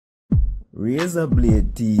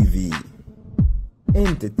Razablade TV.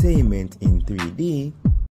 Entertainment in 3D.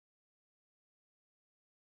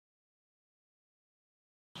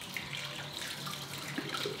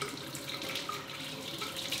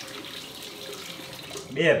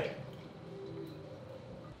 Babe.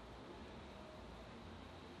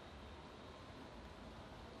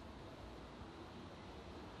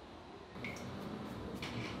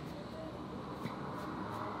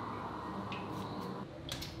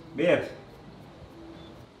 Babe.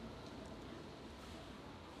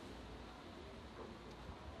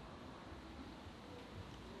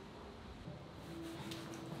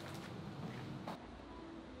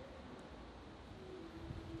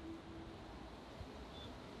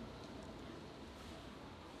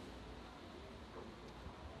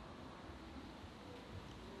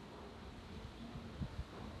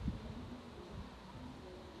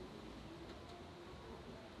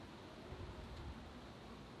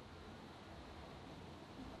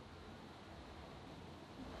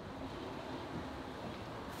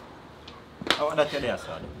 I want that there,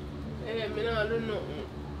 sir. I don't know.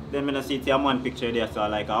 Then I see your man picture there, so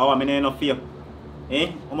like, oh, I mean, enough fear.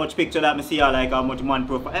 Eh? How much picture that I see, like, how much man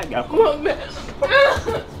profile? Hey, girl, come on.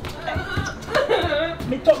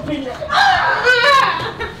 Me talk me.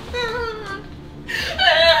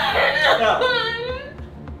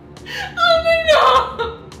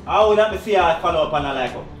 How would that me see her follow up on her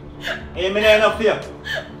like? Hey, me not enough fear.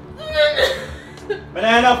 Me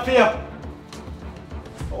not enough fear.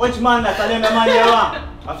 Which man that? I them the man you want?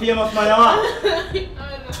 A famous man you want?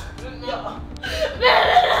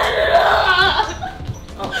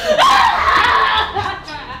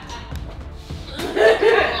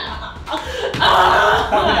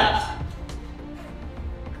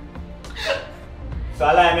 So I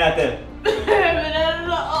lie me I tell.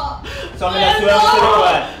 So I just swear to the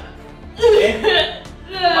world. Eh?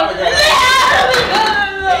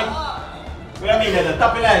 What do you mean there's a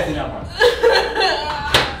top of lies in that man?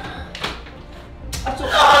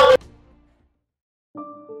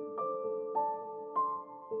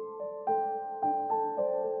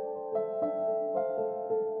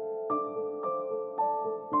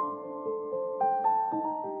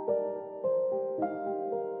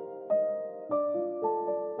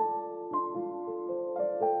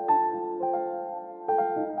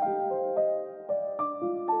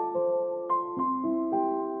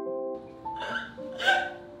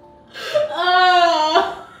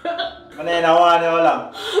 I don't want how long.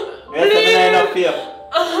 You say I don't enough fear.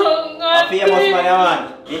 A famous man you want.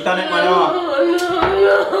 Internet man you want.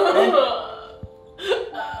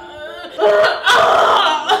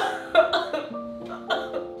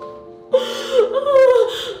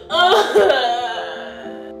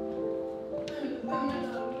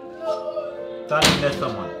 Turn in there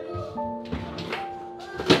someone.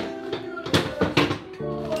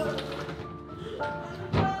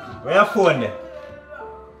 Where your phone there?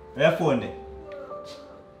 Where your phone there?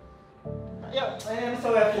 Yeah, I didn't say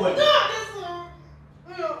where your phone there.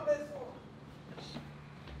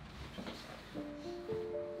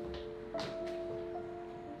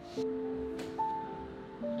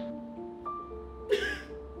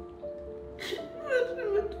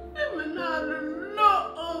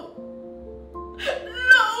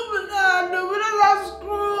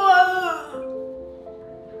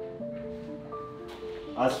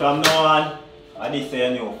 As from now on, I need to say a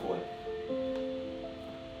new phone.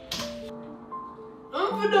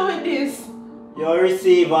 I'm done with this. You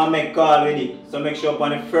receive and make call with it. So make sure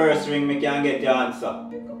upon the first ring me can get your answer.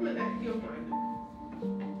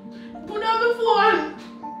 Put on the phone.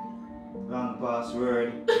 Wrong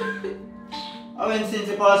password. I went since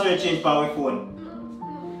the password changed for my phone.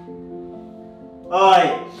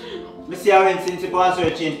 Alright. Me see I went since the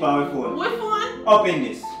password changed for my phone. What phone? Open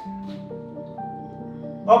this.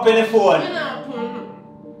 Open the phone.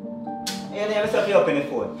 You never said you open the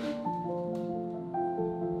phone.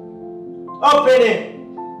 Open it.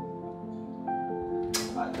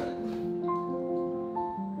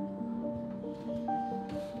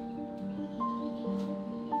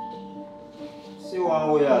 See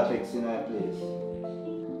one way I text in that place.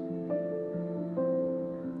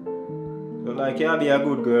 Look like you be a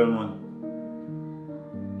good girl, man.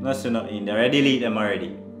 Nothing not in there. I delete them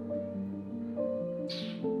already.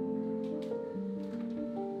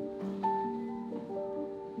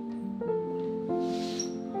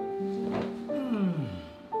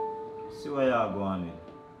 See where you are going with.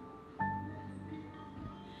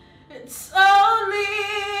 It's only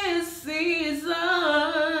a season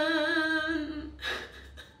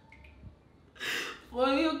for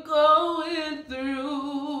you going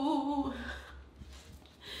through.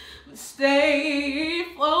 Stay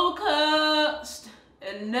focused.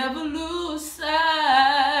 and never lose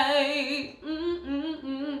sight.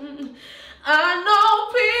 I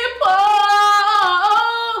know people,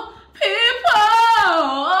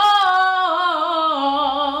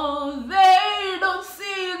 they don't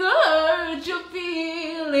see the hurt you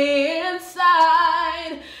feel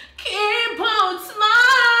inside. Keep on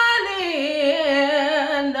smiling,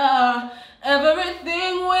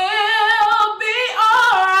 everything will be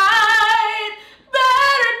alright.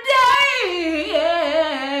 Better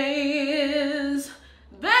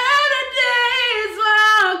days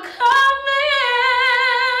are coming.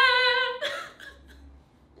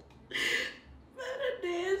 Better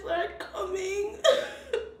days are coming.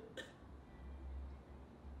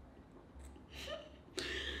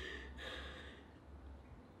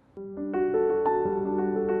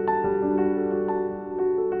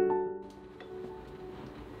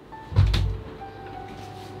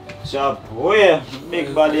 Chop, where?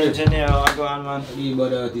 Big body engineer, I go on, man. Big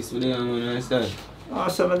body artist, what they are, man, understand? Oh,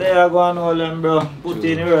 some of them are going all them, bro. Put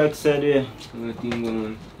in the work, said we. Nothing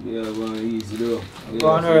going, they are going easy, though. Go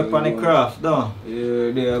on work on the craft, though.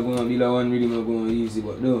 Yeah, they are going to build one rhythm are going easy,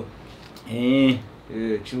 but though. Eh.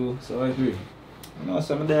 Yeah, true, so I agree. You know,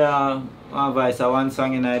 some of them one voice, one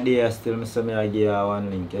song in a day, still, I say I give her one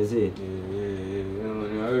link, is it? Yeah,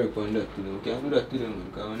 man, I work on that too, we can't do that to them, man,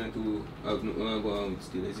 because I want to have nothing go on with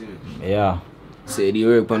still, you see me? Yeah. Say the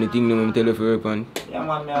work on the thing, I tell you for work on. Yeah,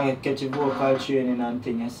 man, I catch a vocal training and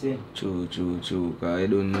thing, you see? True, because I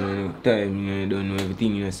don't know any time, you know, I don't know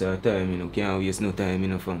everything, you know, so time, you know, can't waste no time, you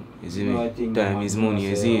know, fam. You see me? Time is money,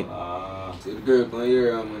 you see it? So the girl can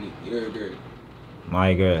hear her money, your girl.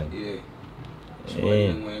 My girl. Yeah. She Hey.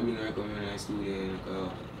 want to bring her come in the studio, you know, because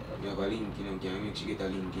you have a link, you know, can make she get a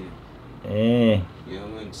link, you know. Eh. Yeah,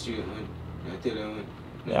 man, straight, man. I tell her, man.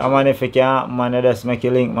 Yeah, man, if you can't, man, you just make a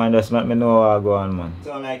link, man, just make me know what I go on, man.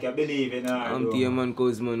 Sound like you believe in her, I'm to your man,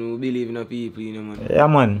 cause, man, we believe in the people, you know, man. Yeah,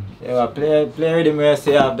 man. Yeah, play rhythm where you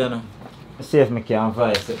say you have done. See if I can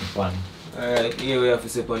voice something fun. Alright, here we have to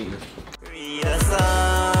say on it. Read the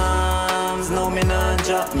Psalms, no me not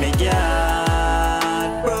drop me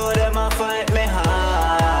guard. Bro, them a fight me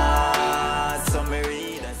hard, so me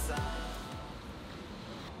read the Psalms.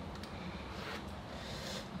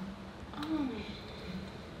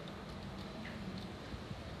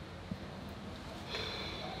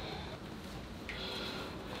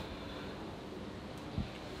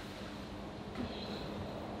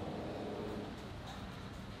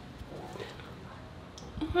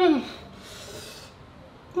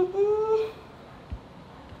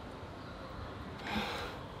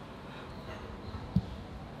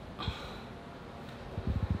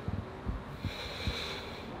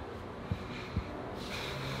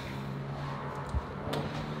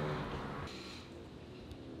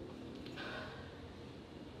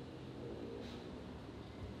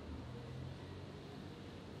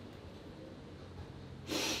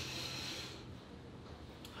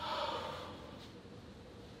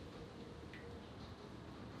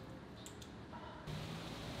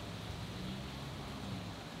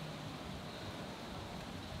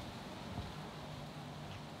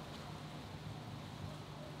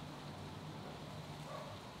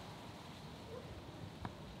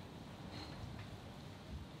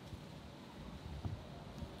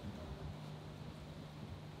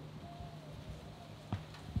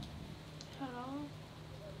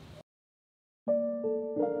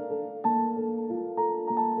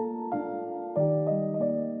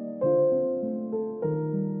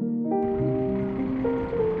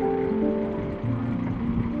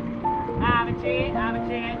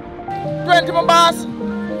 Twenty, my boss.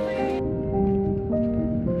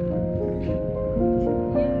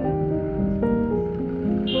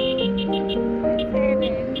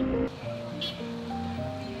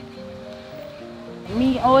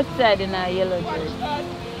 Me outside in a yellow shirt.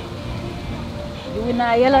 You in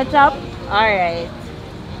a yellow top? Alright.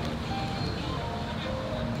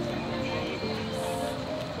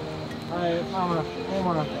 Alright, mama,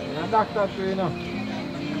 you're a doctor too, you know.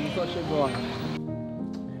 So she go on.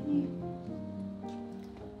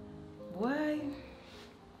 Boy,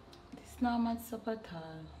 this not much up at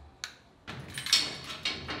all.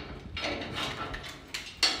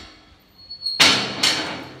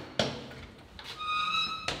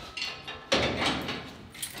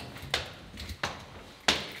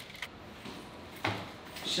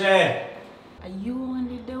 Shay! Are you on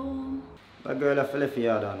the dome? That girl that fell for you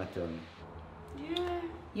down the town. Yeah.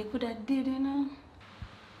 You could have did, you know.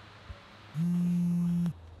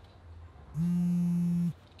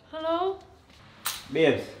 Hello?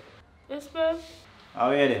 Babes, Yes, babe? how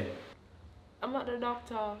are you then? I'm at the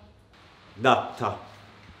doctor. Doctor.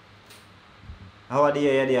 How are you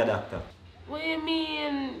there, doctor? What you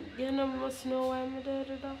mean? You know, must know why I'm there,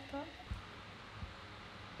 the doctor?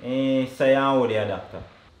 So you how old are you, doctor?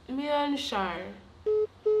 Me and Shar.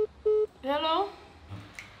 Hello?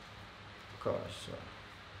 Gosh.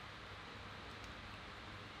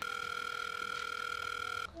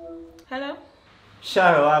 Hello?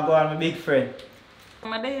 Sharo, I go on my big friend.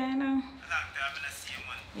 I'm there, you know. Doctor, I'm gonna see you,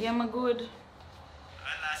 man. Yeah, I'm good. When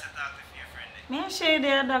last I talked to your friend? Me I share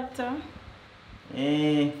there, doctor.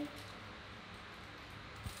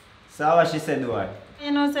 So what she said, do I?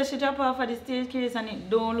 You know, so she drop off of the staircase and it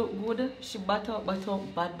don't look good. She bat up, bad.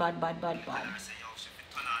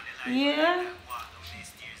 Yeah.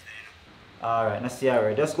 Alright, now see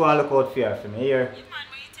her. Just go and look out for her for me, here. Yeah, man,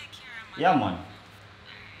 will you take care of Yeah, man.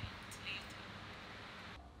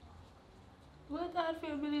 What I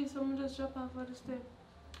feel believe someone just drop off of the step?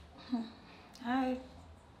 Alright.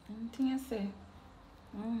 Anything you say?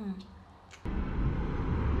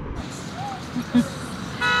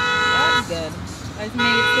 That's good. Let's make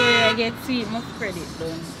sure I get sweet, my credit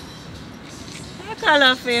done. I call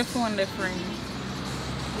her for your phone, the friend.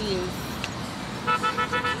 Please.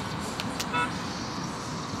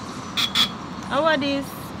 How are this?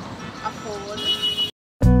 A phone.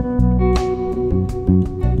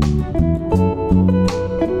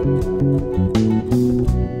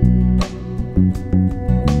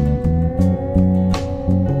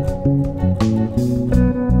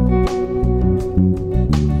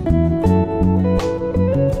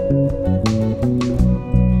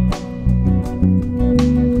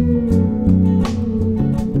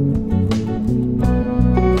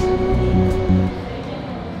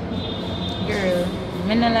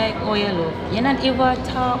 You not ever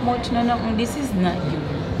talk much, no nothing. This is not you.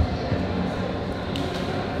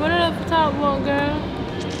 What did I talk about, girl?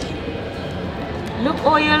 Look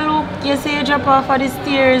how you look. You say you drop off of the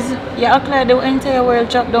stairs. You act like the entire world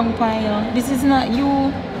drop down upon you. This is not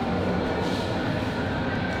you.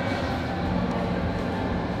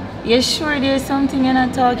 You sure there's something you're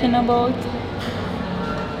not talking about?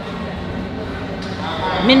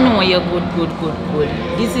 Me know you're good.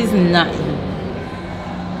 This is not you.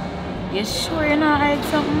 You sure you're not hide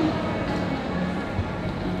something?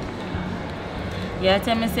 You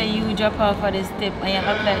tell me say you drop off of the step and you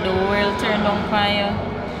act like the world turned on fire.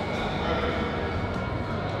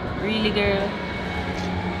 Really, girl?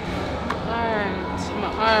 Alright.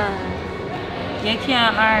 You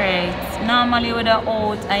can't alright. Normally with a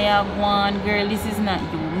out and you have one girl, this is not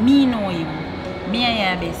you. Me know you. Me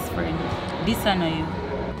and your best friend. This I know you.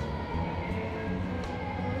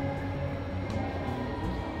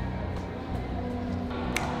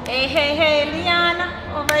 Hey, Liana,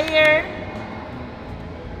 over here.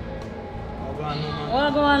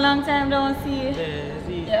 We'll go a long time, don't see you.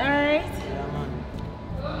 You alright? Yeah, man.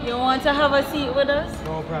 You want to have a seat with us?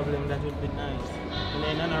 No problem, that would be nice. And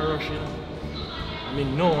then not a rush, you know. I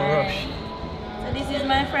mean, no rush. So this is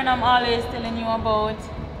my friend I'm always telling you about.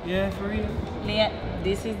 Yeah, for real?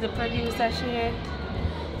 This is the producer here.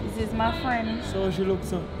 This is my friend. So she looks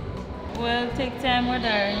so. We'll take time with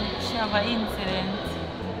her. She have an incident.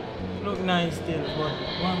 Look nice still, but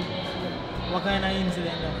what kind of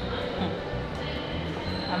incident?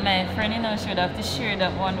 And my friend, you know, should have to share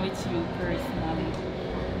that one with you personally.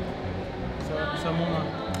 So mama.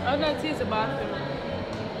 I'm not teasing about it.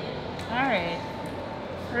 Alright.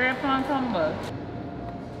 Hurry up and come back.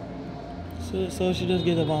 So she just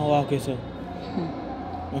get up and walk so.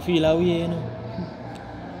 I feel that way, you know.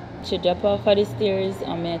 She drop off of the stairs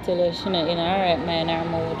and I tell her she not in her right mind or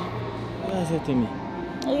mood. That's it to me.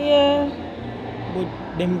 Yeah. But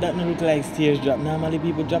them that not look like stairs drop. Normally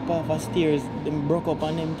people drop off of stairs, them broke up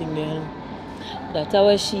on them thing there, you know. That's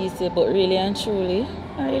what she said, but really and truly,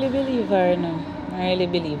 I really believe her now. I really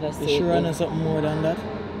believe her. You sure I know something more than that?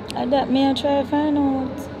 And that may I try to find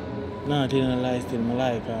out. Nah, telling a lie still,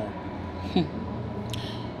 I like her.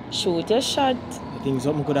 Shoot your shot. You think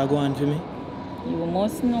something could have gone for me? You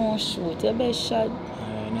must know, shoot your best shot.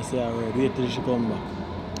 Alright, I see her word. Wait till she come back.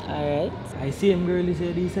 Alright. I see him girl, he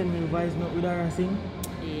said he sent me a voice note with her and sing.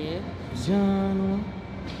 Yeah. John,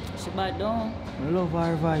 She bad down. I love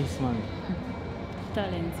her voice, man.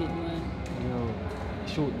 Talented, man. Yo,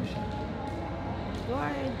 shoot me shot. Go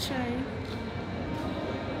ahead, try.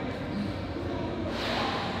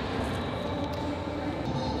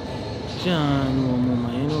 John, no,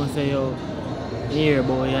 mama, you know, say yo, here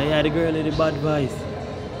boy, I had the girl with the bad voice.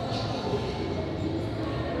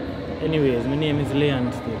 Anyways, my name is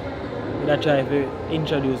Leon still. I try to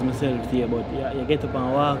introduce myself to you, but you get up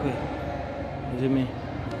and walk away. You see me?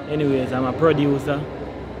 Anyways, I'm a producer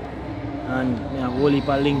and I have a whole heap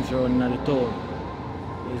of links around the town.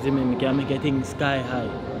 You see me, I can make a thing sky high.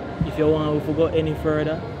 If you want to go any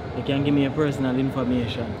further, you can give me your personal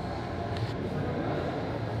information.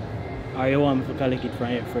 Or you want me to collect it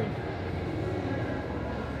from your friend.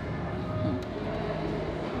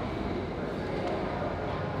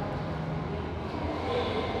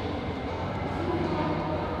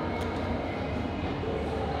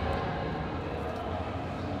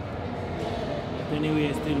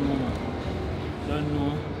 Anyway, still mama. Don't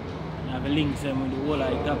know. I have a link with the whole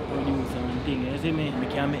like top producer and thing. You see me? I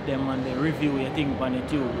can make them on the review your thing on the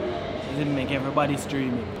tube. You see me? Make everybody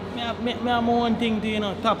stream it. I have my own thing to, you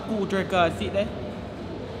know, top cool records, see there?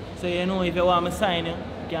 So you know, if you want me to sign you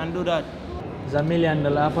can do that. It's $1 million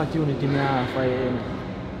opportunity I have for you, you know.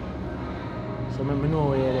 So I know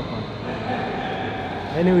where you're from.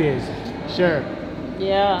 Anyways, sure.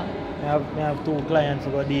 Yeah. I have 2 clients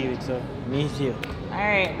to go deal with, so me see you.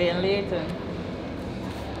 Alright then later.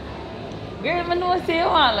 Girl, I know say you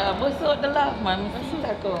want to bust out the laugh, man. I see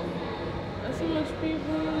that come. That's so much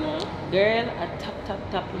people, you know. Girl, a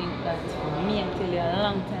top link that me and tell you a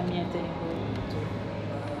long time me and tell you.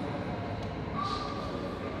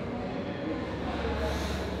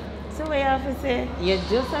 So what you have to say? You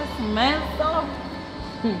just a smell so.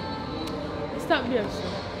 Stop being so.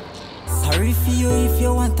 Sorry for you if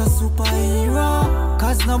you want a superhero,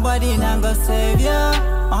 cause nobody nan go save ya.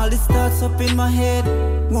 All these thoughts up in my head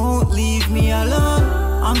won't leave me alone.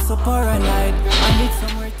 I'm so paranoid, I need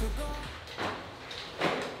somewhere to go.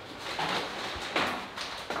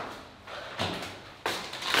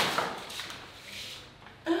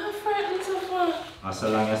 I'm frightened so far. As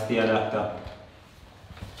long as the doctor.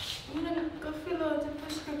 I'm gonna go fill out the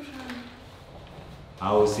prescription.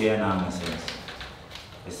 I will say an nonsense.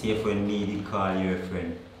 I see if when me did call your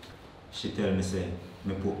friend, she tell me say,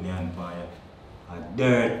 me put me hand on you. A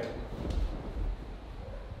dirt.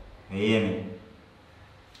 You hear me?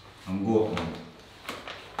 I'm go up, man.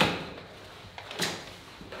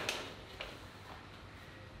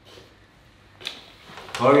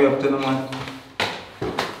 Hurry up to the man.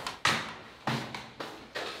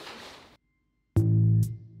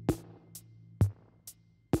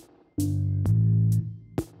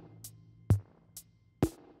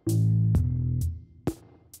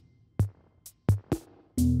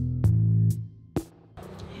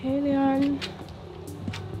 Hey, Leon.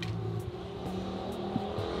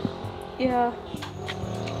 Yeah.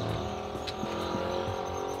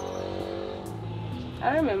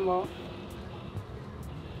 I remember.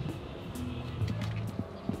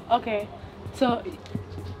 Okay, so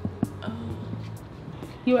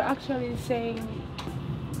you were actually saying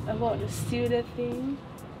about the studio thing.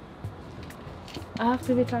 I have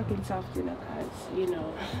to be talking soft, you know, cause you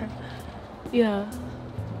know. Yeah.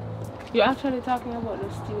 You're actually talking about the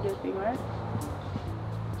studio thing, right?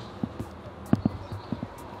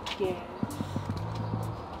 Yes.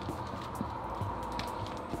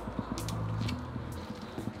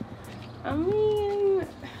 I mean,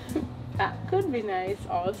 that could be nice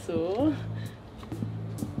also.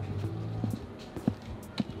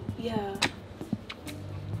 Yeah.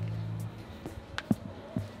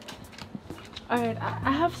 Alright,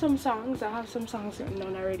 I have some songs. I have some songs written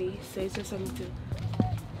down already, so it's just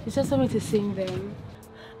something to sing them.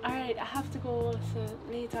 Alright, I have to go, so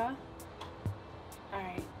later.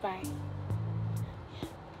 Alright, bye.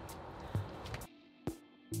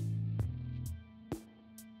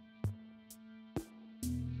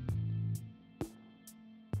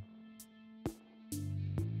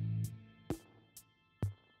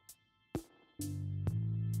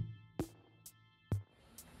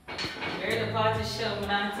 Girl, the party show me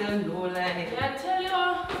not tell no lie. Yeah, I tell you.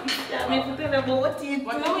 Tell me to tell about it.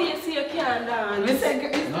 But now you see you can't dance. Me say,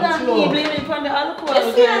 it's not me blaming for the alcohol.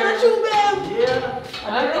 You see, I'm not girl. true, babe. Yeah. I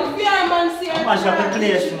don't know if you're a man, see I'm mash up the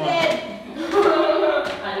place, man.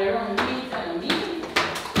 And the wrong beat and me.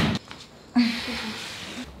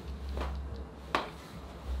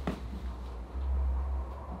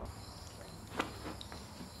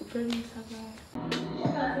 Producer guy.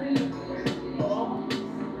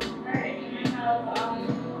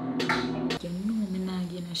 You know me not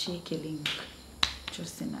getting a shaky link.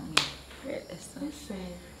 Just in a me. Right, listen.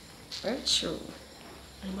 Very true.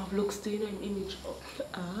 I'm have looks to, you know, him image up.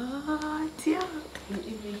 Ah, dear. Him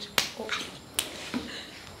image up.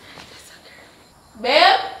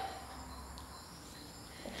 Babe?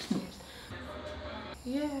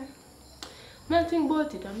 Yeah. When I think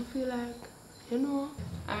about it, I feel like, you know,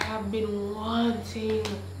 I have been wanting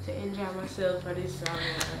to enjoy myself for this song.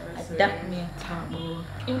 Adapt me and talk about.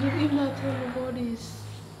 And you did not tell me about this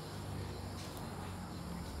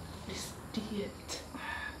date.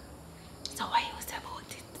 So why you say about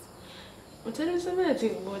it? I But tell you something I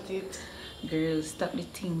think about it. Girl, stop the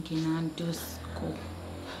thinking and just go.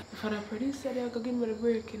 For the producer, they go give me the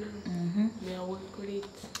break, you know. Me I work with it.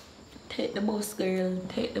 Take the bus, girl.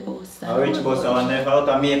 Take the bus. I reach bus, I want to out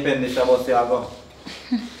of me pen this bus you go.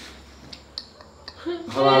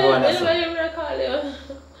 How I go on this? I call you.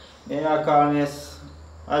 Yeah, I call me.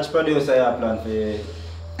 Which producer you plan for you?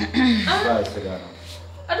 I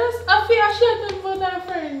feel ashamed about our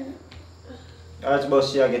friend. Which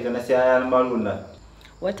bus you get and say I am balloon that?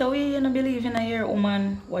 What are we you believe in a year,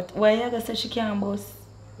 woman? Why you gonna say she can't bus?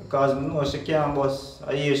 Because I know she can't bus.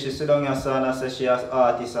 I hear she sit down and sing and say she has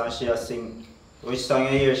artist and she has sing. Which song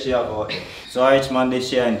you hear she about? So which man did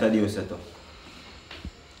she introduce it to?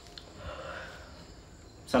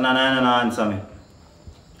 So Nana answer me.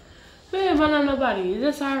 Babe, I know nobody. It's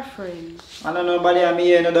just our friend. I know nobody and me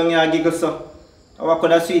here no down here giggle so. I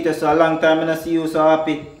could have sweet so a long time and I see you so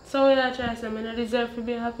happy. So when I try to say I don't deserve to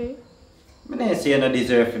be happy? I don't say you don't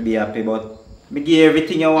deserve to be happy, but I give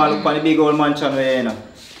everything you want look on the big old mansion where you know.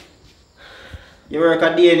 You work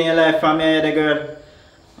a day in your life from here, the girl.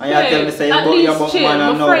 And you tell me say you about man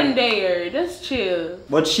and my friend there, just chill.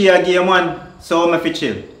 But she a gay man, so I'm fi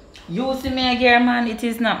chill. You see me a gay man, it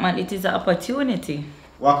is not man, it is an opportunity.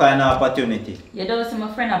 What kind of opportunity? You don't see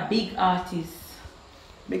my friend a big artist.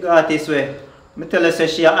 Big artist where? I tell her say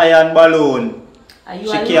she a iron balloon. She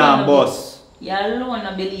can't bust. You alone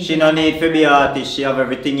I believe. She no need to be an artist, she have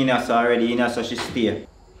everything in us already, in her so she stay.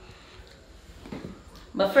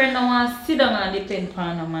 My friend don't want to sit down and depend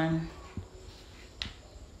on a man.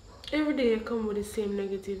 Every day you come with the same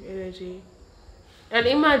negative energy. And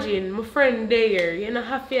imagine, my friend there, you know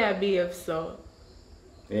how to behave so.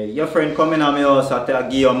 Hey, your friend coming to my house and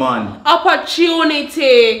give you a man. Opportunity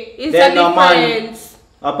is a difference.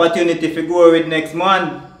 Opportunity to go with next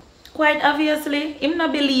man. Quite obviously, him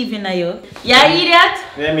not believe in you. Yeah, idiot?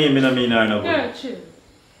 What mean me no mean her no good? Yeah, chill.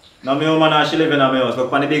 Now my woman and she live in my house,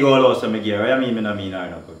 but on the big old house I give her. What mean me no mean her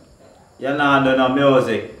no good? You're not doing no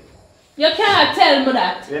music. You can't tell me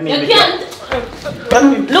that. You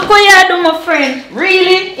can't. Look what you do, my friend.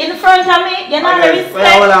 Really? In front of me? You not respect? Where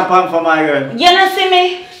you hold on pan for my girl? You not see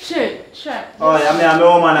me? Chill. Oh, I mean, my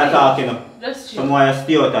woman are talking. Just chill. So I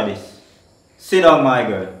stay out of this. Sit down, my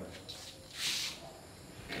girl.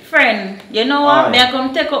 Friend, you know what? I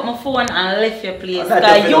come take up my phone and left your place.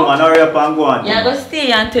 That's you man, hurry up and go on. You're going to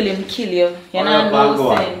stay until him kill you. You know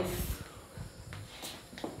no sense.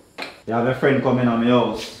 You have a friend coming to my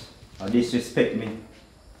house and disrespect me.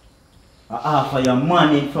 I offer your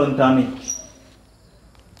man in front of me.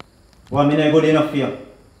 Well, I'm not good enough for you.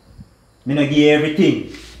 I'm not give you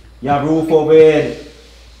everything. You have roof over your head.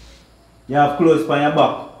 You have clothes on your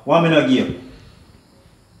back. What am I not give you?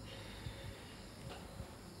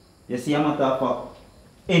 You see, I'm matter for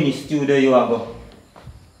any studio you have go.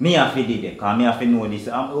 Me have to do it, because I have to know this.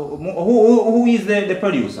 Who is the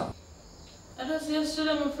producer? I just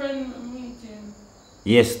yesterday my friend meeting.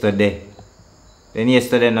 Yesterday. Then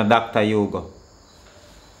yesterday no Dr. Yoga.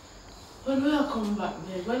 When we come back,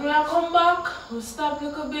 babe. When we come back, we'll stop a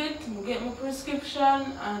little bit, we'll get my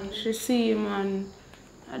prescription and she see him and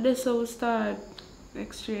that's how we start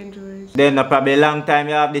exchange words. Then probably long time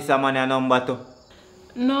you have this man your number too?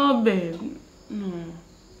 No, babe. No.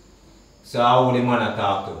 So how would the man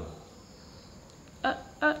talk to?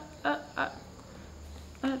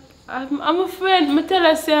 I'm a friend. I tell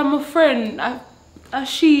her say I'm a friend.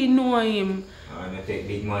 She know him. And you take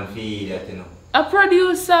big man for that, you know. A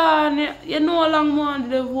producer and you know how long man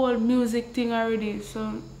the whole music thing already,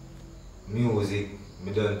 so. Music? I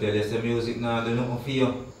don't tell you say music now do nothing for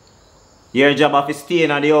you. Your job is to stay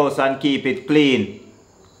in the house and keep it clean.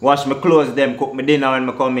 Wash my clothes, them cook my dinner when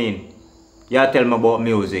I come in. You tell me about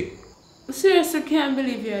music. Seriously, can't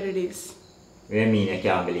believe you do this. What do you mean you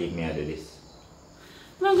can't believe me I do this?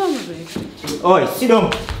 I'm going to bed. Oi, sit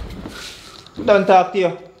down. Don't talk to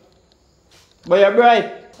you. But you're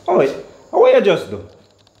bright. Oi, what you just do?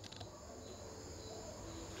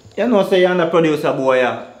 You know say you're the producer boy,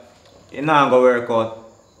 you're not going to work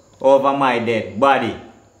out over my dead body.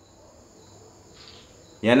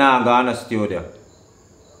 You're not going to the studio.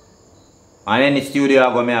 And any studio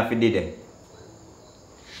I go, I have to do it.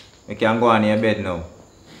 You can go on your bed now.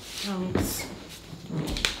 Thanks.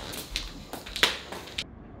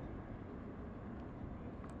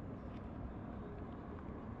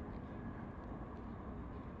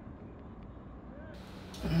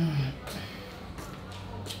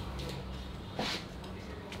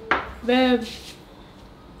 Babe.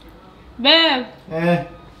 Eh?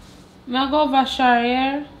 I go over Shar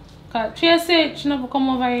here. Cause she said she never come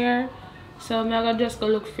over here. So I'm gonna just go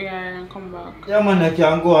look for her and come back. Yeah man, I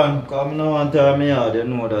can go on, because I don't want to have me out, you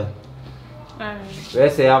know that. Alright. Where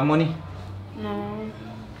say you have money? No.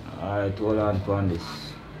 Alright, hold on upon this.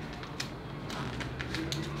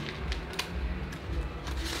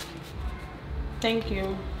 Thank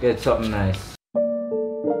you. Get something nice.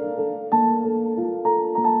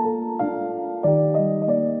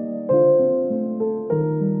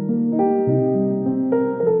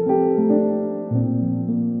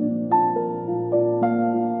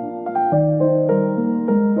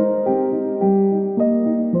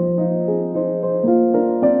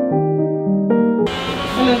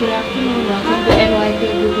 Hello, good afternoon. Welcome to NYK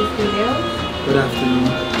Movie Studios. Good afternoon.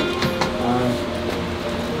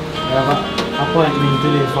 I have an appointment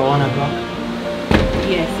today for 1 o'clock.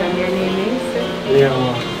 Yes, and your name is? Leo.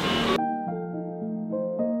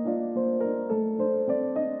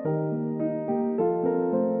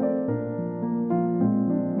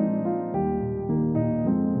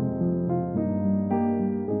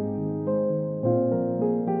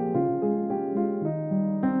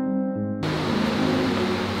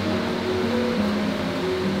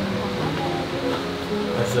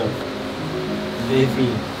 What's up? How you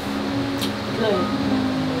feel? Good.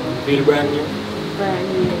 Feel brand new? Brand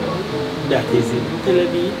new. That is it.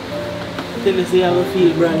 Tell you say I will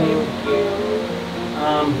feel brand new.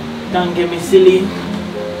 Thank you, Miss Silly.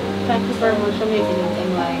 Thank you very much for making it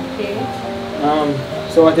NYK.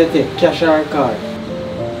 So what you take? Cash or card?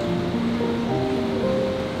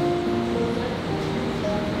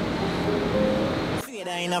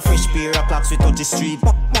 In a fresh pair of clocks we touch the street.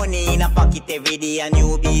 Money in a pocket every day, a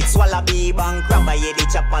new beat. Swallow bee bank, grab a yeah, the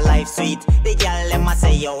chopper life sweet. The girl them a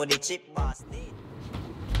say yo, the chip boss.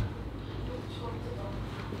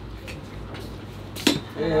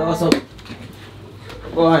 Hey, what's up?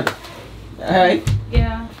 Go on. Alright.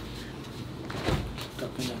 Yeah.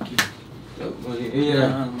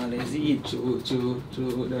 Yeah, man, let's eat. True.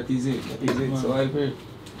 That is it. So I've heard.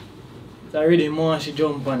 It's already more she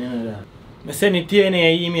jump on, you know that. I send it to you in an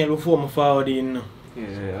email before I forward it, you know.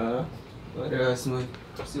 Yeah. What the rest, man?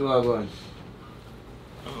 See what I want.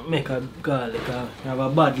 Make a call, like I have a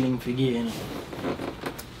bad link for you, you know.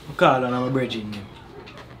 I call and I'm a bridging them.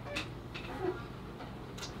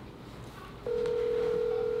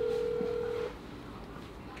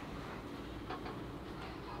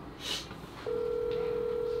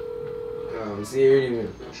 See you anyway.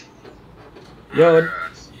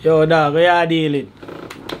 Yo, dog, how you dealing?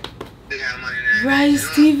 Rise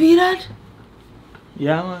TV, that?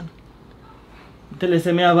 Yeah, man. Tell us, I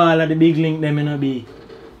have all of the big link them in a be.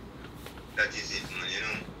 That is it, man, you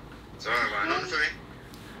know. So, I have nothing for me.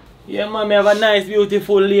 Yeah, man, I have a nice,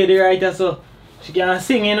 beautiful lady right there, so she can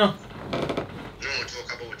sing, you know. No,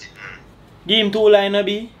 talk about it, man. Give him 2 lines, a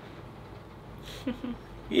be.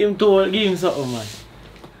 Give him something, man.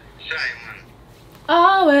 Try, man.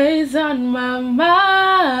 Always on my mind.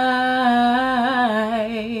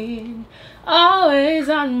 Always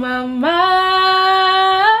on my mind.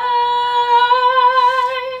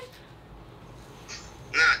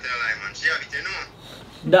 Nah, tell her, man. She have it, you know.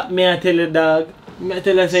 That me I tell you, dog. Me I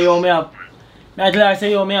tell her say yo me have. Me I tell her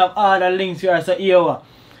say yo me have all the links here, so here what.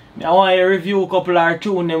 Me I want you review a couple of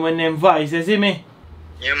tune them when them voice, you see me?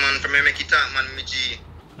 Yeah, man, for me make it up, man, me G.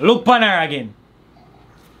 Look pan her again.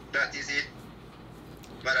 That is it.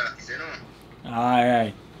 But that is, you know.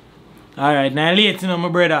 Alright, now late, you know, my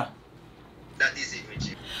brother. That is it, me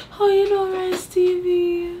G. Oh, you know Rise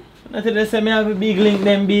TV. I tell you say me have a big link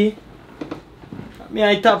them be. Me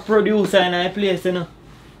I top producer in a place, you know.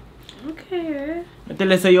 Okay. I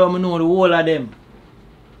tell you say yo me know the whole of them.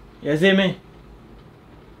 You see me?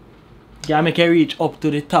 Can make you reach up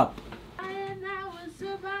to the top. And I will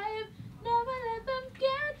survive. Never let them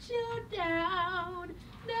get you down.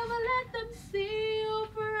 Never let them see you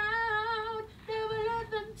proud. Never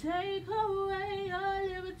let them take away your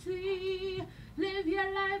liberty. Live your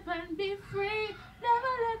life and be free.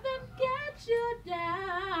 Never let them get you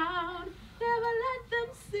down. Never let them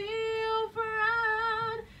see you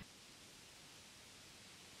proud.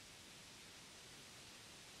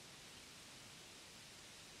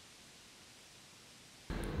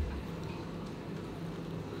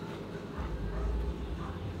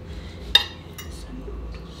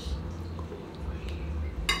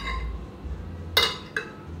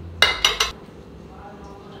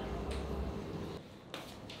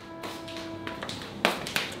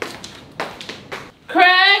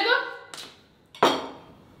 Craig!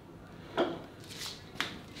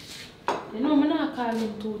 You know, I'm not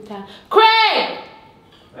calling 2 times. Craig!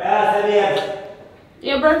 Yes.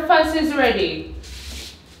 Your breakfast is ready.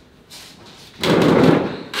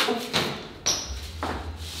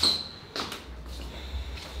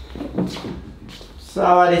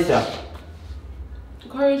 So what is that?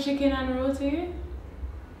 Craig, curry chicken and roti?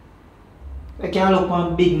 I can't look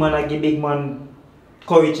on big man like a big man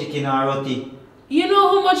curry chicken and roti. You know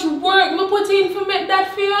how much work me put in to make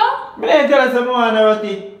that for you? I didn't tell us I want a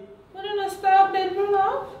roti. I don't stop then,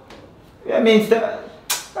 bro. Yeah, I mean,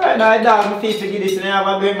 right now I dog my feet to get this and I have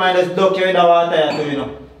a great mind just duck you with the water too, you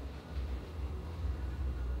know.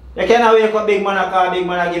 You can't wake up big man and call big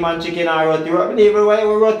man and give man chicken and roti. Even why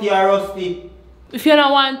roti or rusty. If you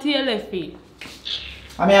don't want tail left feet.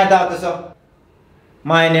 I mean I doubt so.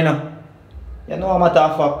 Mine, you know. You know what the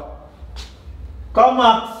fuck. Come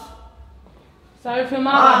Max. Sorry for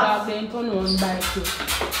my dog then turn on bite you.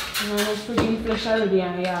 You know it's freaking flesh already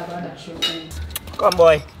and you have that shit. Come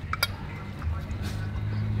boy.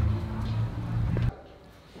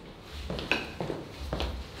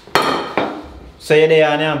 So you there,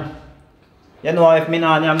 Anyam? You know if me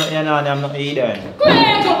not I'm not either.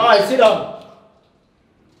 Great! Alright, sit down.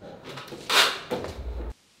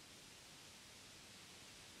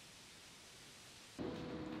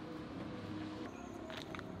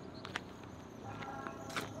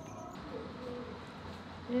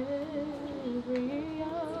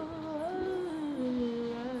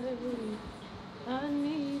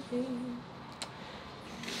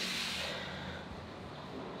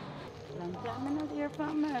 I'm not here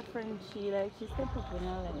from my friend. She stepped up in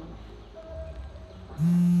her life.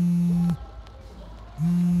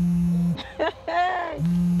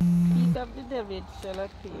 Speak of the devil shall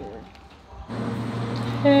appear.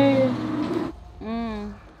 Hey.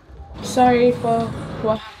 Sorry for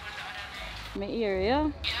what happened. My ear, yeah?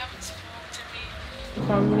 You haven't spoken to me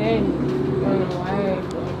from then. I don't know why,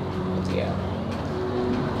 but yeah.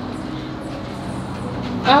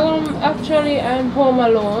 Actually, I'm home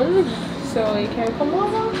alone, so you can come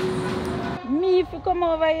over. Me, if you come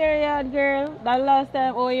over here, yard girl, that last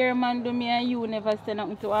time, oh, your man do me and you never say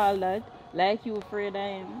nothing to all that. Like you afraid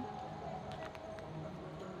I am.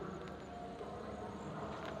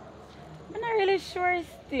 I'm not really sure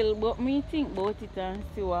still, but me think about it and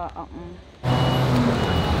see what happens.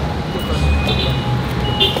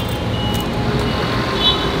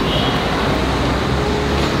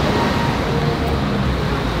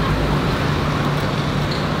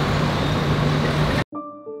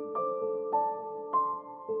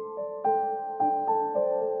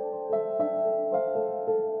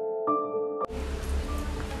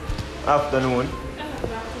 Afternoon.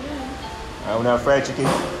 I want a fried chicken.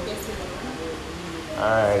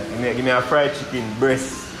 Alright, give me a fried chicken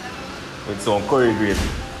breast with some curry gravy.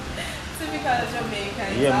 Typical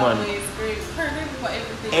Jamaican. Yeah, man. Always great. Curry gravy for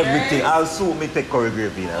everything. Everything. Right? I'll soup me take curry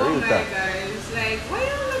gravy. Oh Real my talk. gosh. Like, why you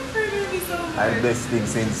don't like curry gravy so much? And best thing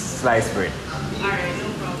since sliced bread. Alright, no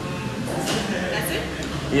problem. That's it?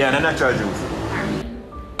 Yeah, and a natural juice.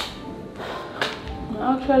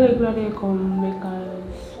 I'm actually glad you come because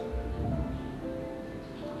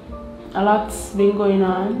a lot's been going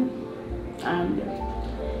on and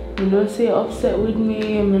you don't say upset with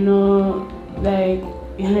me, you know, like,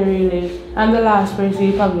 you know, really, I'm the last person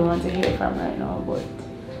you probably want to hear from right now, but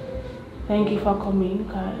thank you for coming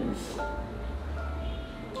because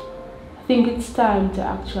I think it's time to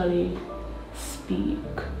actually speak.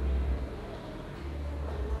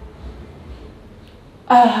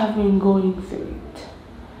 I have been going through it.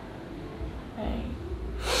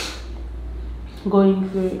 Going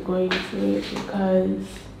through it because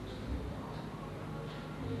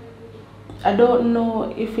I don't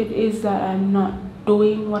know if it is that I'm not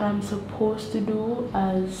doing what I'm supposed to do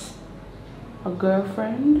as a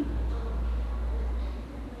girlfriend.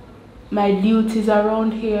 My duties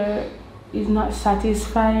around here is not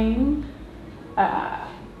satisfying. I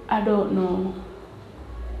don't know,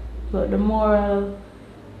 but the moral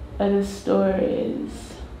of the story is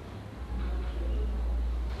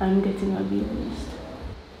I'm getting abused.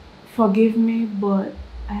 Forgive me, but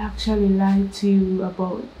I actually lied to you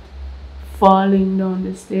about falling down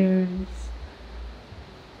the stairs.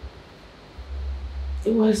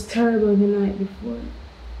 It was terrible the night before.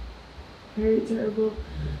 Very terrible.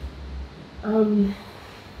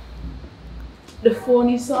 The phone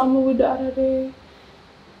you saw me with the other day,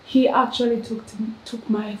 he actually took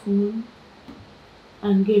my phone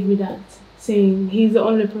and gave me that, saying he's the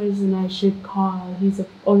only person I should call, he's the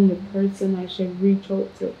only person I should reach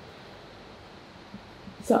out to.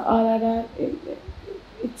 So all of that,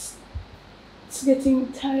 it's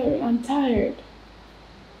getting tired. I'm tired.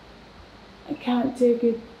 I can't take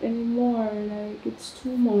it anymore, like it's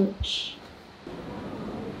too much.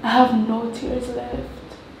 I have no tears left.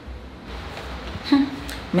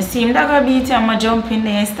 Me see him that go beat you, I'ma jump in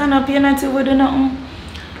there. Stand up, you not to do nothing.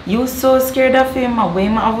 You so scared of him, I way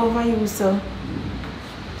have over you, so.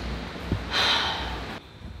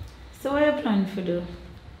 for do?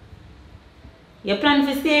 You plan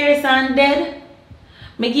for serious and dead?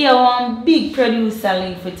 Me give you one big producer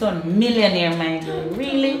link for turn millionaire, my girl.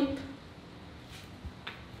 Really?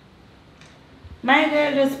 My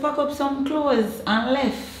girl just pack up some clothes and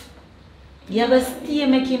left. You ever stay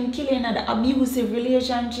make him kill in an abusive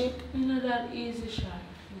relationship? Not that easy, Sha.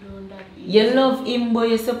 Don't that easy. You love him, but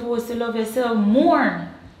you're supposed to love yourself more.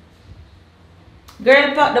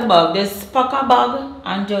 Girl, pack the bag. Just pack a bag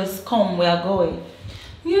and just come where you're going.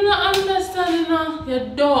 You don't understand, you know?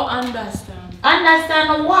 You don't understand.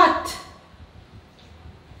 Understand what?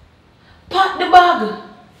 Pack the bag.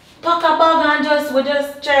 Pack a bag and we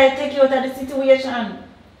just try to take you out of the situation.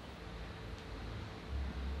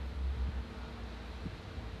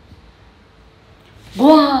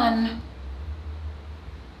 Go on.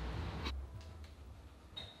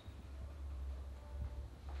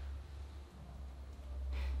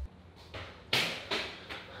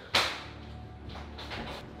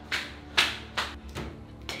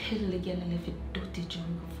 Tell the girl to leave a dirty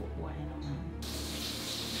jungle football, you know, man.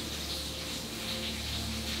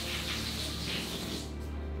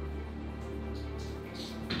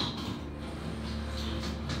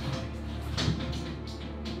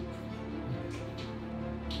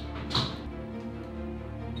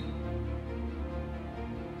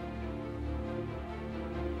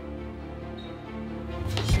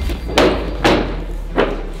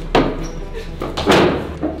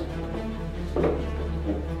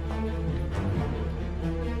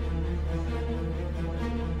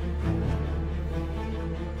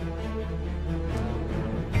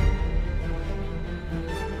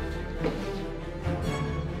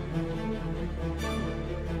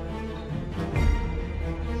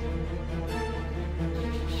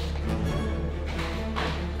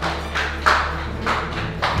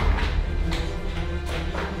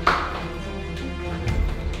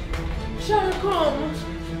 Shall come.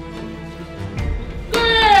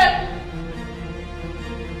 Good.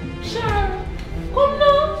 Shall come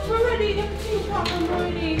now. We're ready. Everything's happening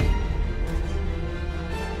already.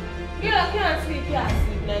 Girl, I can't sleep.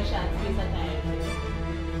 Like shot, waste of time.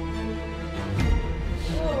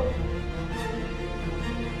 Oh.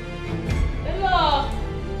 Hello.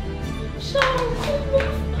 Shall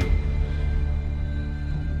come.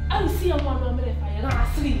 I see you one minute for you. Not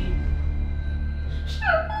sleep.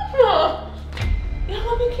 No! You're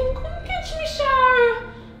gonna make him come catch me, Shar!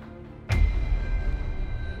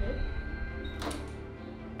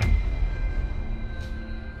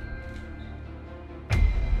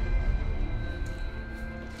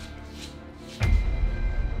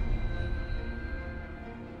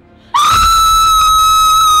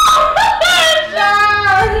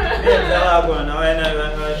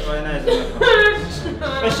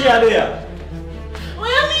 What's she do here? What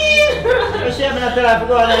do you mean? What's she gonna tell her to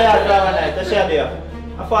go on the yard for one night? What's she do here?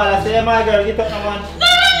 I fall and say, my girl, get up now, man. No,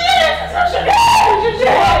 she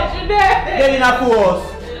dead. Get in a post.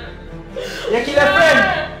 You kill a friend.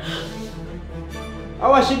 How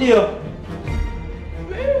was she do?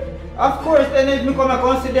 Of course, then if me come and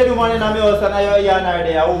consider the woman in my house and I yarn her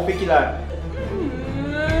there, who fi kill her?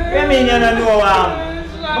 What you mean you don't know I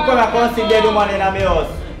come and consider the woman in my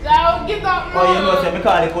house. Shall get up now. Oh, you know, say me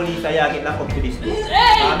call the police and you get locked up to this place.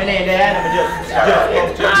 I'm in there and I just come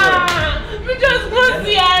to you. We just go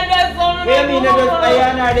see her there, so What you mean you just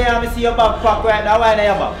yarn her there and I see your backpack right now? Why are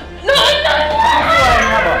you back? No.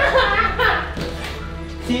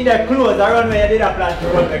 See the clothes, I run where you did a plan to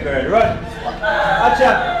run the girl. Run. Watch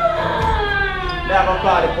out. They have to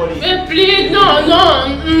call the police. Please, no.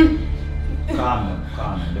 Calm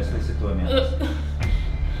down. Just listen to me.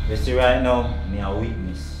 You see right now, me a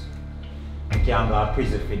witness. I can't go to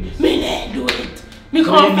prison for this. Me not do it. Me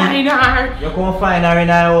can't find her. You can't find her in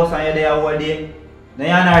her house and you're there all day. Now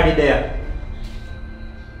you're not there.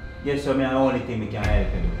 Guess what, the only thing we can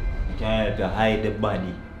help you do. We can help you hide the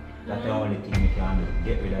body. That's the only thing we can do.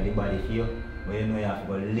 Get rid of the body for you. But you know you have to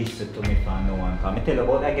go listen to me from no one. Can I tell you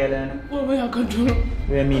about that girl? What we are going to do? What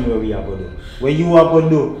do you mean what we are going to do? What you are going to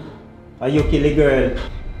do? Are you kill the girl?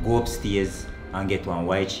 Go upstairs and get one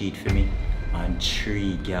white sheet for me and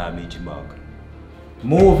 3 garbage bag.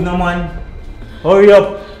 Move no man. Hurry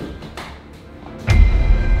up.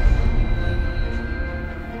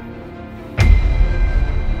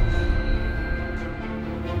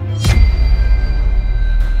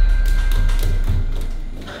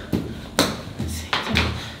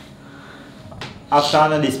 After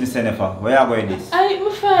all of this, Miss Jennifer, where are you going this?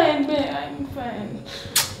 I'm fine, babe. I'm fine.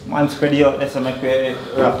 Man, spread you out. Let's make a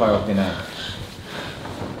wrapper up in there.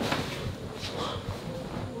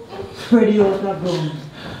 Spread you out that ground.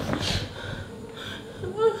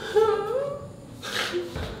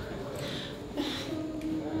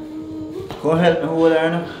 Go help me hold her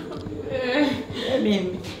now. I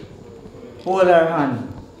mean, hold her hand.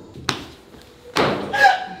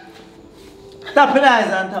 Tap your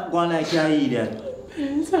eyes and tap going like you're an idiot.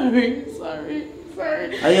 Sorry.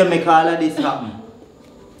 And you make all of this happen.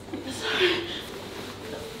 Sorry.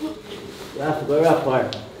 You have to go wrap her.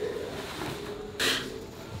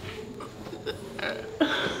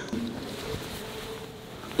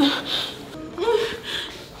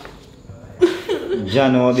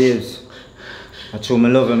 John, no babes. I true me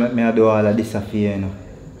love you, make me do all of this for you, you know.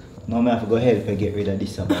 Now I have to go help you get rid of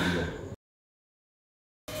this about you.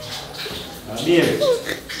 Babe.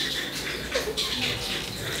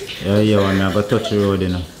 Yeah, when I go touch the road, you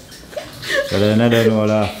know. So then I don't know all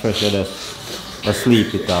that pressure that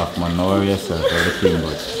sleep it off, man. No worry yourself, everything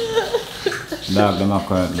good. Dog, them are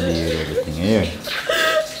currently deal with everything, you hear?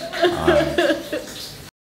 Alright.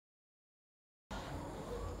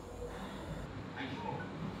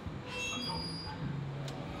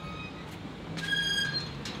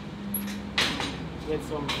 Get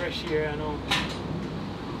some fresh air, you know.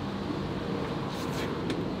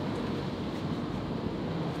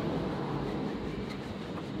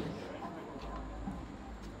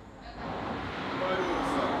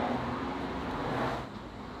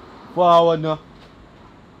 Forward now.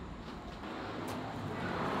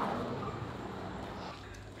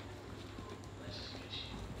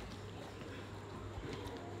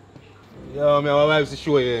 Yo, me have a vibes to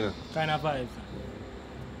show you, you know. Kind of vibes.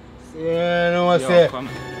 See, you know what I say? Come.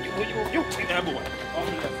 You, that boy. Come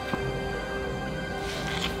here.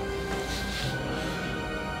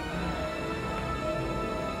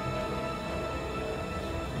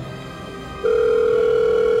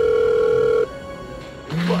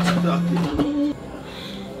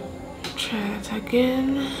 Try it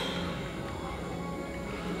again.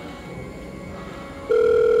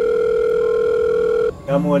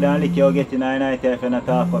 You're more than lick you get in the night if you're not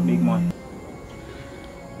talk about big man.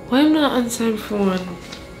 Why am not answering phone?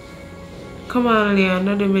 Come on, Leon,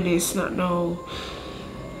 don't do me this, not now.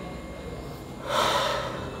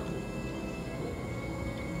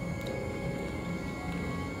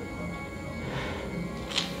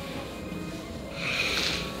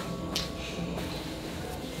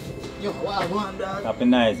 Yo, what I want, dog? Stop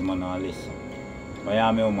nice, man, and listen. But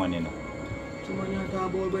you're my woman, you know. So man, you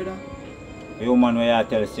talk about, brother? The woman where you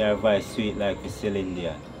tell us your voice sweet like the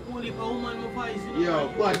cylinder. Only for woman with voice. Yo,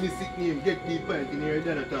 bad me sick name, get me pint in here,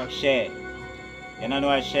 then I talk. Share. You don't know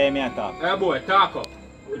what share me I talk. Hey boy, talk up.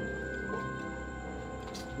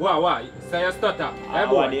 What? Say you stutter. Hey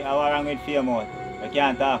boy. I was wrong with fear mouth. You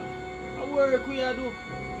can't talk. I work we do.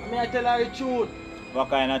 I mean I tell her the truth. What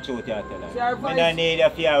kind of truth you tell See her? her voice. I don't need you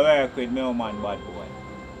for your work with me woman bad boy.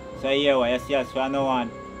 So here what you see us for no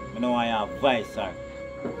one. I don't want your voice, sir.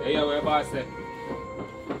 Hey, yo, what boss say?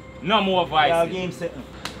 No more voice. Yo, give him something.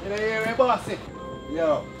 You know, hear what boss say?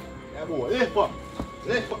 Yo, that boy, lift up,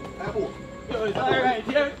 that boy. Yo, it's alright,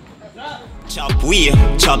 yeah. Chop way,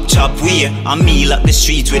 a meal up the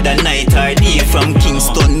street with a night or day. From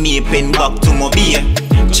Kingston, Mapen back to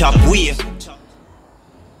Mobile. Chop way.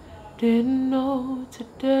 Didn't know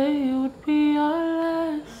today would be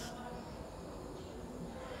our last.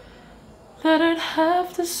 That I'd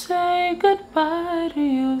have to say goodbye to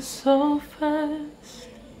you so fast.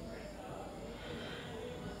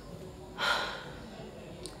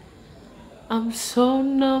 I'm so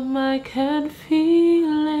numb I can't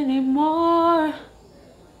feel anymore.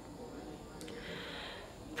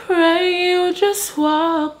 Pray you just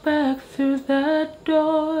walk back through that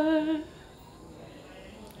door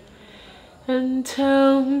and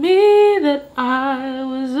tell me that I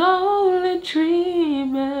was only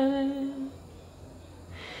dreaming.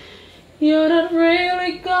 You're not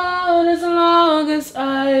really gone as long as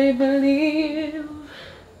I believe.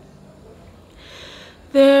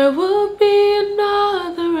 There will be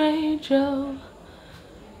another angel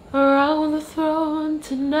around the throne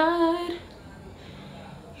tonight.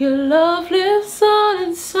 Your love lives on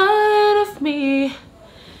inside of me,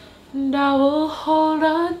 and I will hold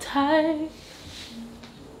on tight.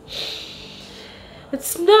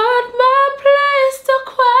 It's not my place to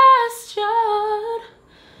question,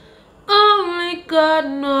 only God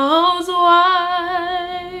knows why.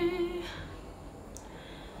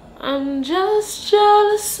 I'm just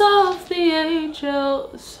jealous of the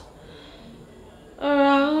angels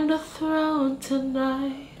around the throne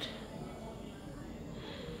tonight.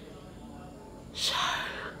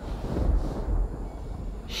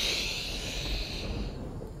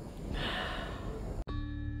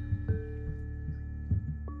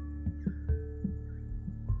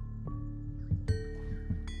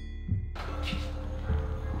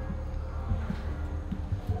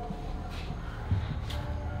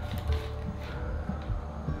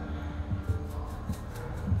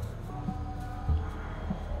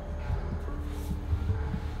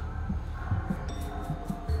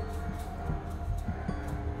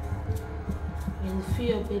 and feel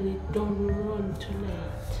your belly don't run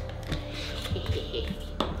tonight.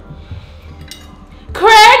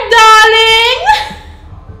 Craig, darling!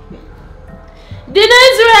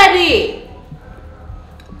 Dinner's ready!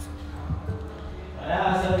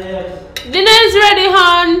 Dinner's ready,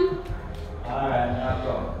 hon! Alright, I'll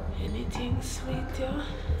go. Anything sweet, yeah?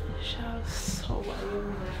 Shall sour your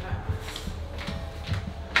mouth.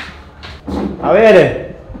 How are you?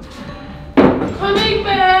 Coming,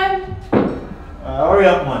 babe! Hurry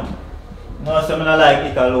up, man. No, so I don't like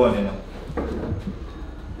it alone, you know.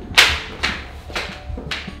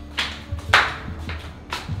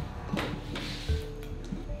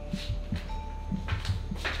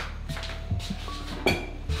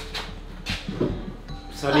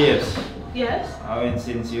 So, babes. Yes? I went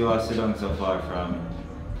since you are sitting so far from me.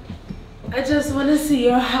 I just want to see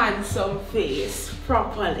your handsome face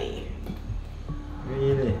properly.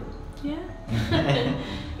 Really? Yeah?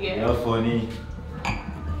 Yeah. You're funny.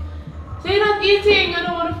 So you're not eating? I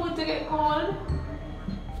don't want the food to get cold?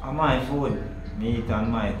 On my food. Me eat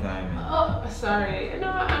on my time. Oh, sorry.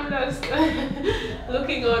 No, I'm just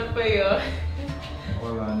looking out for you.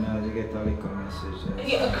 Hold on, now you get a little message.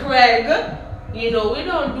 Yeah, Craig, you know we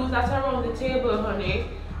don't do that around the table, honey.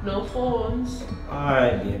 No phones.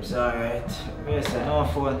 Alright, babes, alright. Yes, no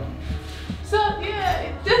phone. So,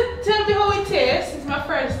 yeah, just tell me how it tastes. It's my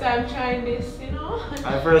first time trying this, you know?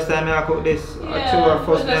 My first time I cook this. Yeah, I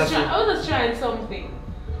was just trying something.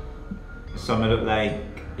 Some look like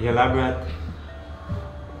elaborate.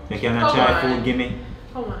 You cannot try food, gimme.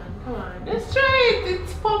 Come on. Let's try it.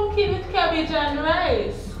 It's pumpkin with cabbage and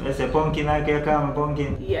rice. Let's say pumpkin like you call me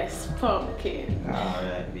pumpkin. Yes, pumpkin.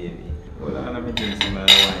 Alright, baby. Hold on, let me drink some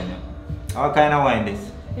wine. What kind of wine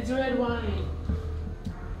this? It's red wine.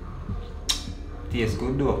 Tastes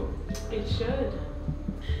good though. It should.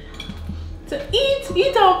 So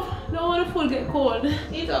eat up. Don't want the food get cold.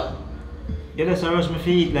 Eat up. You just rush my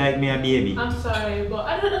feet like me a baby. I'm sorry, but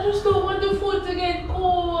I just don't want the food to get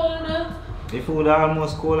cold. The food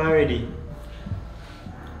almost cold already.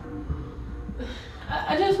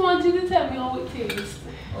 I just want you to tell me how it tastes.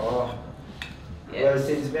 Oh. Yeah. Well,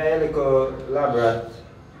 since me a little elaborate,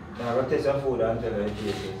 I'm going to taste some food and tell you how it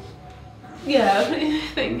tastes. Yeah,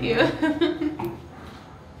 thank you.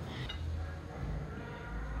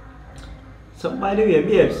 So, by the way,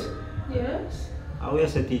 babes. Yes? How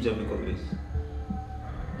is the teacher to cook this?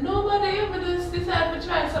 Nobody ever just decided to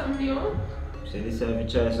try something new. Say this have to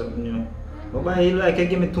try something new. But by you like you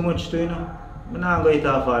give me too much too, you know. I'm not going to eat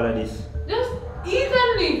off all of this. Just eat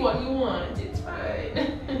and leave what you want. It's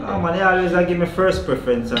fine. No man, you always give me first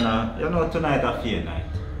preference and you know tonight a fair night.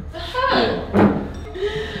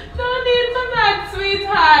 Don't need for that,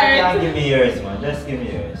 sweetheart. You can't give me yours, man. Just give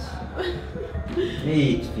me yours. Me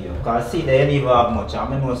eat for you. Because see, they don't even have much.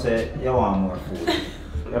 I know say you want more food.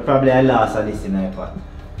 You probably lost of this in your pot.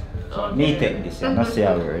 So okay. Me take this, not say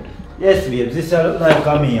a word. Yes, babes, this look like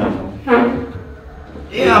a me, you know.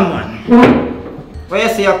 Yeah, man. What you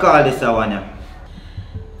say you call this one, yeah?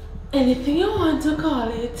 Anything you want to call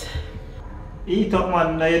it. Eat up,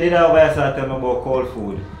 man. You did have a tell me about cold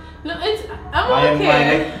food. No, I'm okay. I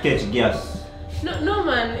am catch gas. No,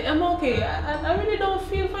 man. I'm okay. I really don't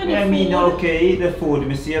feel for any food. I mean, food. okay. Eat the food.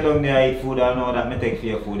 I see you down there eat food. I know that I take for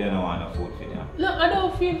your food. You don't want no food for you. No, I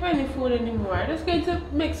don't feel for any food anymore. I'm just going to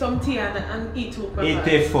make some tea and eat two per Eat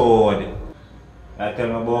the food. I tell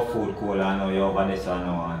me about food cold. I know you're over this. I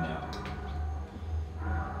know on you.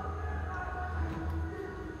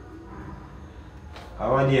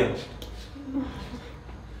 How are you?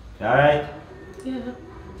 Alright? Yeah.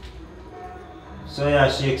 So you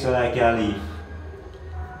shake so like you leave.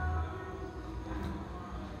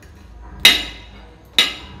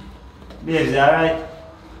 Babes, alright?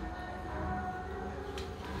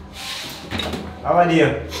 How are you?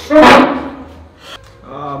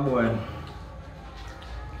 Oh boy.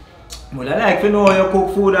 But I like to know you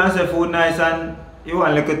cook food and say food nice and you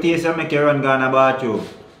want like a taste and make you run down a bathroom.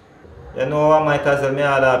 You know I might as well me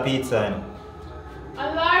order pizza, you know.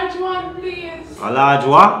 A large one, please. A large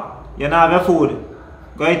one? You don't have your food.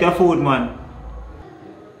 Go eat your food, man.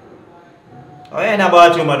 Oh, you in a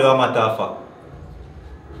bathroom, I do a matter of fact.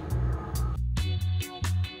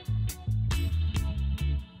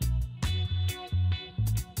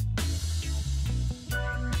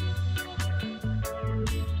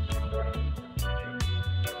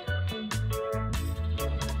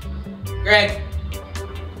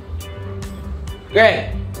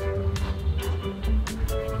 Greg.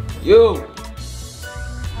 You.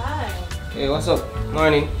 Hi. Hey, what's up?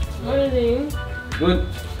 Morning. Morning. Good.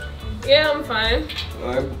 Yeah, I'm fine.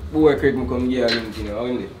 Boy, Craig, come here, you know, how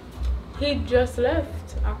is it? He just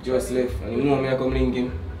left. Actually. Just left. And you know me I come link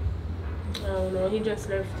him. Oh no, he just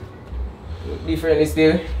left. Differently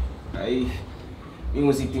still.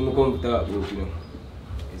 Music thing I come to talk about, you know.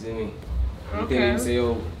 You see me? I tell him say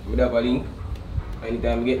yo, we have a link.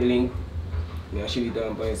 Anytime I get the link, I show it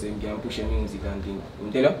on point so you can push your music and things.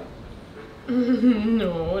 You tell her?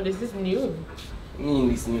 No, this is new. I mean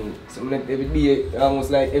this new. So like every day,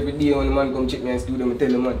 almost like every day when the man come check me in the studio, I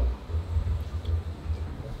tell the man.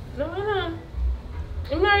 No.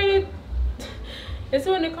 I'm not really... It's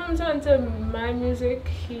when it comes down to my music,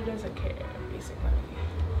 he doesn't care,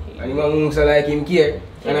 basically. And the man who like him care.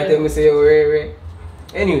 And I tell me say, oh, Ray.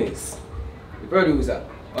 Anyways, the producer,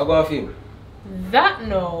 what about him? That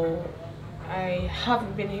no, I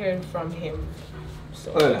haven't been hearing from him.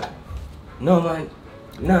 So. Hola. No man.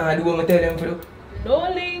 Nah, I do what I tell them for you.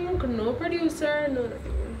 No link, no producer, no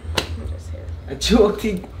nothing. I'm just here. A joke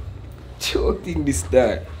thing this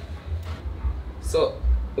start. So,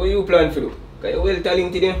 what you plan for you? Because you're well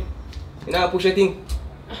talented, you know, push a thing.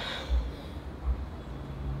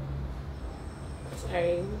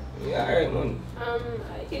 Sorry. Yeah, alright, man.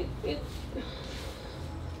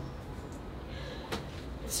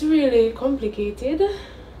 It's really complicated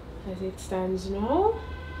as it stands now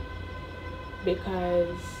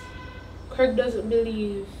because Kirk doesn't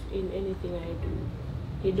believe in anything I do.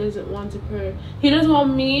 He doesn't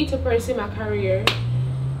want me to pursue my career.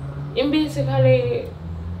 And basically,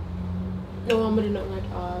 no one would not at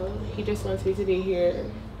all. He just wants me to be here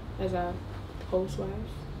as a housewife.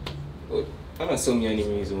 But I don't know any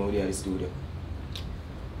reason why they are the studio.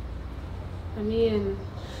 I mean,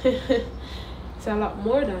 it's a lot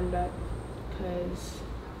more than that, because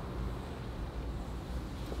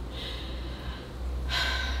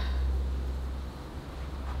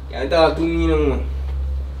you can't talk to me no more.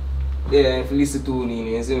 Yeah, if you listen to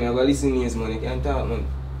me, you see me, I go listen to me, man. You can't talk, man.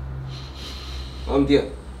 I'm there.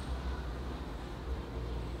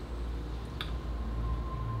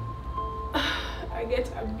 I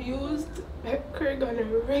get abused by Craig on a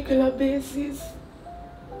regular basis.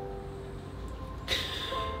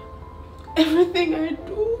 Everything I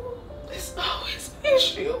do is always an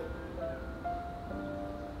issue.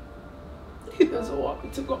 He doesn't want me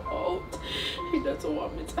to go out. He doesn't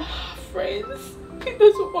want me to have friends. He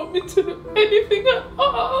doesn't want me to do anything at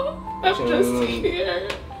all. I'm just here.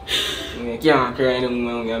 I can't cry no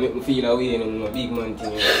more. You make me feel away no more. Big man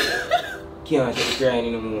thing. Can't cry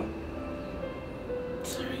no more.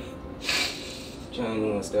 Sorry. Trying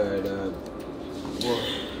to start dog.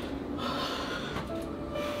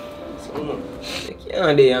 So man, I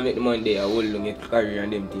can't day I make the man there hold on get career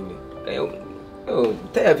and them things. Oh,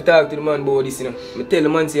 tired to talk to the man about this, you know. I tell the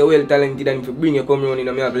man say you're well talented and if you bring you come around, you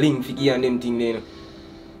know, I have link for you and them things there, you know.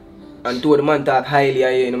 And to the man talk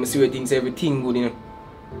highly, you know, I see where things everything good, you know.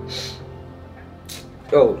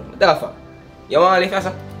 Oh, what the fuck? You want to leave,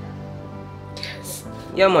 sir? Yes.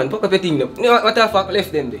 Yeah, man, pack up your thing, though. What the fuck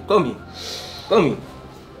left them there? Come here. Come here.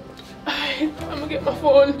 I'm gonna get my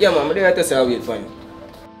phone. Yeah, man, but then I tell you I'll wait for you.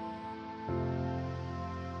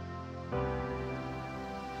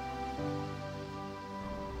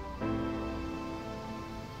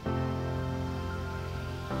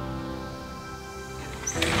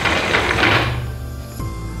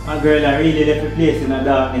 My girl, I really left the place in the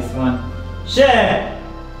darkness, man. Share!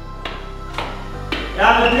 You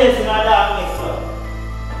have the place in the darkness, sir.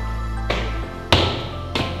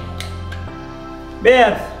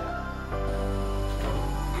 Babes!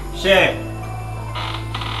 Share!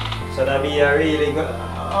 So that be a really good...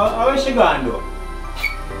 How is she going though?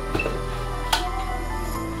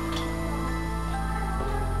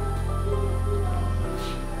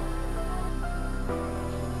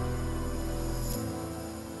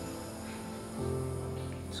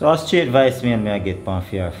 So how straight voicemail me I get on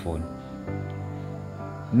for your phone?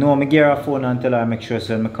 No, I give her a phone and tell her I make sure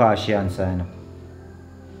so when I call she answer, you know.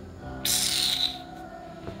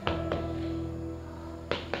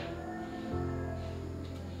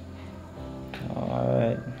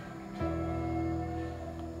 Alright.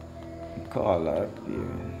 Call her up here.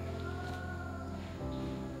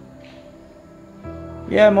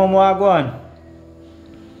 Yeah, Mom, what go on?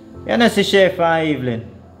 You know see Chef and Evelyn?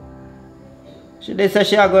 She did say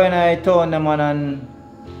she are going to town them and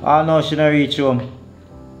all now she don't reach home.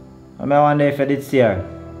 I wonder if I did see her.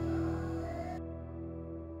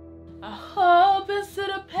 I hope it's to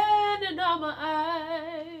the pain in all my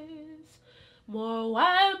eyes. More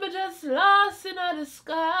wild but just lost in the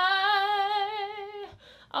sky.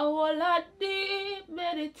 A whole lot deep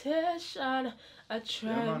meditation. I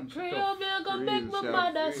try and pray I'm gonna make my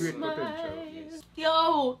mother smile.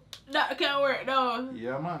 Yo, that can't work though.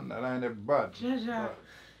 Yeah man, that ain't that bad. Jaja.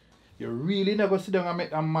 You really never sit down and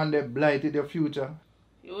make a man that blighted your future?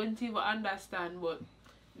 You wouldn't even understand, but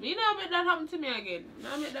me not make that happen to me again.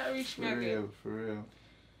 Not make that reach me again. For real.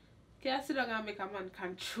 Can I sit down and make a man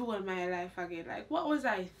control my life again? Like, what was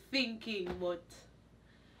I thinking? But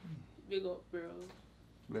big up, bro.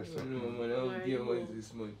 Bless I up. know, man. I don't care what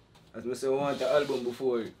this man. As I say, I want the album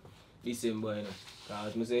before December, you know.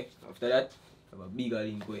 Because as I say, after that, I have a bigger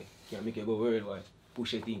link where can make it go worldwide.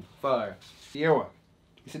 Push a thing far. Yeah, what?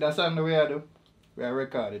 You see that song the way I do? We are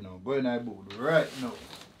recording now. Boy, I boot right now.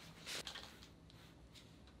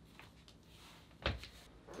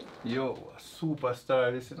 Yo, a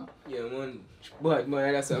superstar this, you know? Yeah, man. But,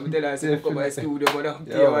 man, that's what I'm telling us. If I come to the studio, man, I'm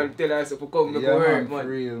telling us if I come to work, man.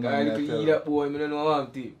 Real, I man. need to eat that boy, I don't know what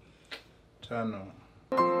I'm doing. Channel.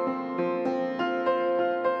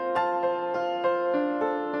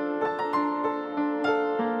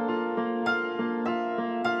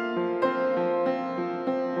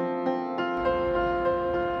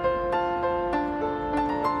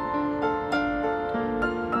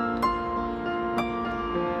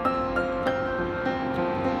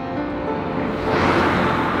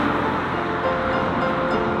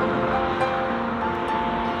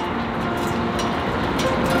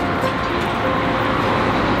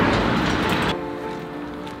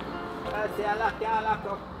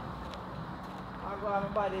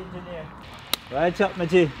 Right up, my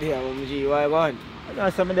G. Yeah, my G, why one? I know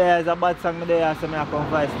some of there is a bad song there, so I come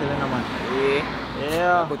fight still in a man. Yeah?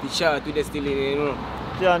 Yeah. But it's short with the still in it, you know.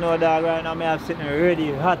 You know, dog, right now I have sitting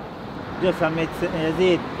ready, hot. Just a mid sitting in the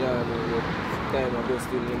seat. Yeah, man, time I go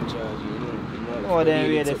still in charge, you know. Oh, then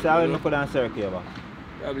ready, so I will put on circle over.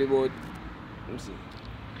 Probably about, let me see.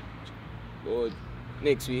 About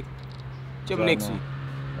next week. Jump next week.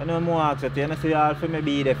 I know more ask you know, say all for me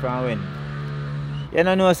be there from when? You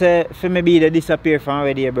don't know, say, for me be there disappear from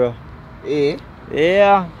already, bro. Eh?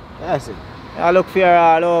 Yeah. That's it. I look for her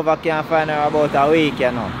all over, can't find her about a week,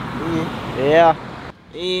 you know. Yeah.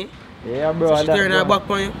 Eh? Yeah, bro. So she turn her back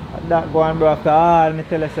on you? That go on, bro, after all, me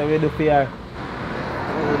tell her, so we do for her.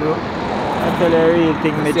 I tell you the real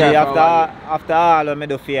thing, me G, after all, what me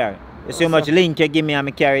do for her. You see how much link you give me and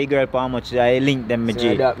me carry girl for how much I link them, me G.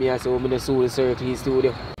 So that me and so me soul circle his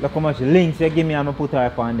studio. Look how much links you give me and me put her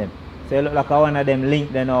upon them. So you look like one of them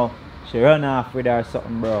link then now, she run off with her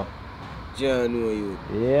something, bro. John know you.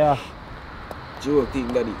 Yeah. Joe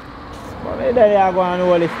think daddy. But me daddy I go and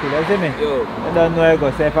hold it still, you see me? Yo. I don't know where I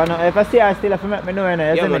go. So if I see her still, if I make me know, you know,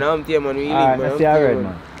 you see me? Yeah, man, I'm here, man. We link, man. man. I see her red,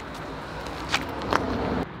 man.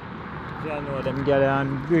 See, I know them girls are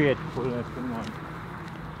grateful, come on.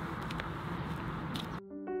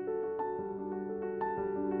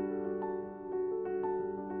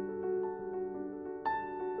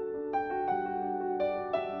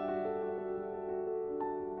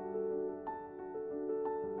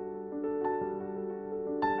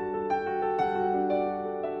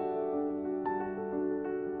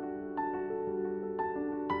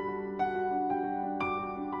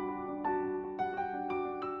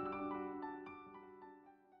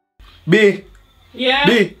 B! Yeah?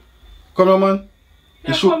 B! Come on, man.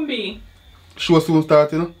 Yeah, come B. Show soon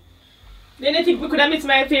start, you know? Then I think we could have met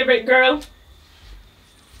my favorite girl.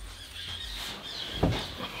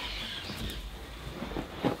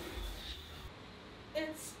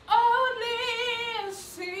 It's only a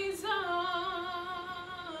season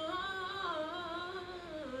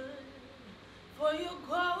for you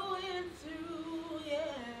going through,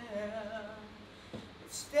 yeah.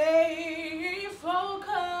 Stay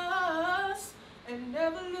focused and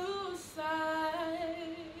never lose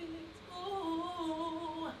sight.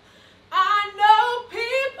 Ooh, I know people,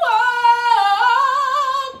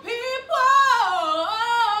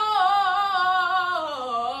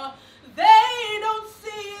 they don't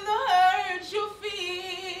see the hurt you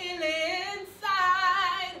feel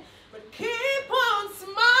inside, but keep on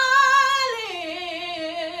smiling,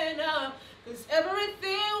 'cause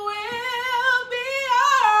everything will be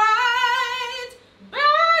alright.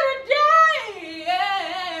 Better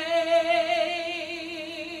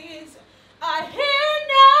days are here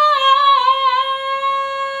now.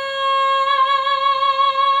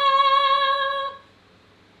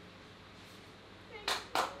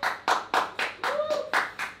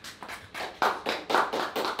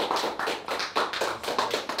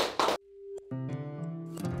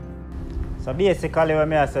 So basically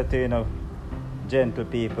what I say to you know, gentle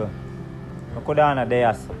people, I could have there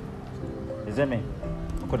also. You see me?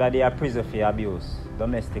 I could have there prison for abuse,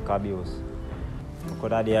 domestic abuse. I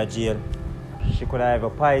could have there jail. She could have ever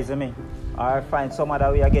poison me. Or find some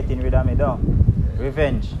other way of getting rid of me down.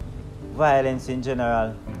 Revenge. Violence in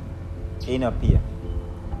general. In up here.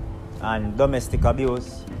 And domestic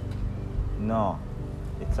abuse. No.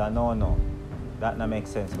 It's a no-no. That not make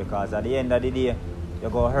sense because at the end of the day, you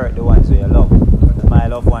go hurt the ones who you love. My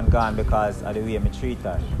loved one gone because of the way I treat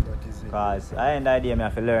her. Because at the end of the day, I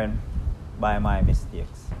have to learn by my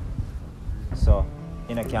mistakes. So,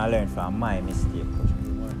 you know, can learn from my mistake.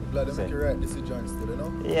 Glad to make the right decisions still, you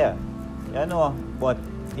know? Yeah, you know, but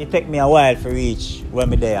it take me a while to reach where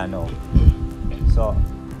me there now. So,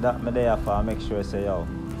 that me there for make sure say, yo,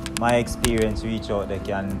 my experience reach out, they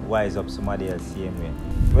can wise up somebody else same way.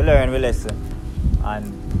 We learn, we listen,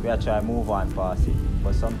 and we try to move on past it.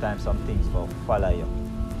 But sometimes some things will follow you.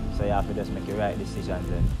 So you have to just make the right decisions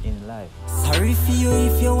in life. Sorry for you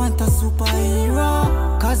if you want a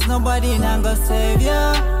superhero, cause nobody nan go save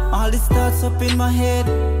ya. All these thoughts up in my head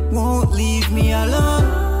won't leave me alone.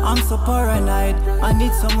 I'm so paranoid, I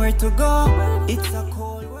need somewhere to go. It's a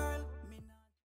cold world.